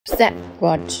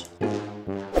Przekrój.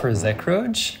 Przekrój?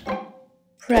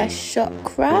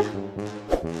 Przekrój.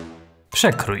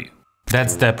 Przekrój.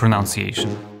 That's the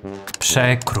pronunciation.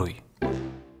 Przekrój.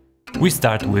 We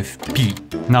start with P.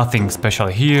 Nothing special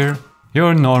here.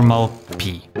 Your normal P.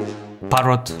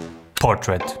 Parrot,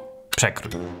 portrait,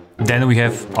 przekrój. Then we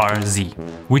have RZ,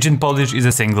 which in Polish is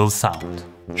a single sound.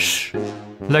 Sh.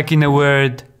 Like in the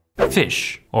word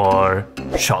fish or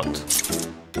shot.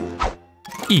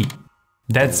 E.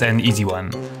 That's an easy one.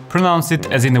 Pronounce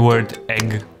it as in the word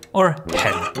egg or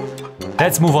hen.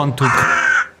 Let's move on to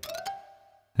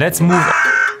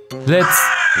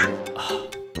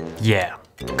yeah.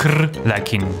 Kr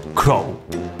like in crow,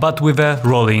 but with a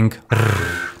rolling r.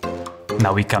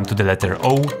 Now we come to the letter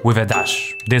O with a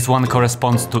dash. This one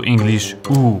corresponds to English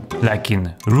oo, like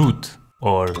in root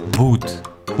or boot.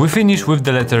 We finish with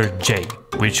the letter J,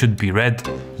 which should be read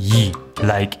yi,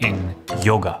 like in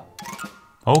yoga.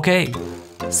 Okay,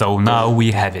 so now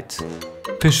we have it.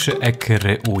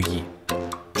 Przekrój.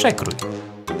 Przekrój.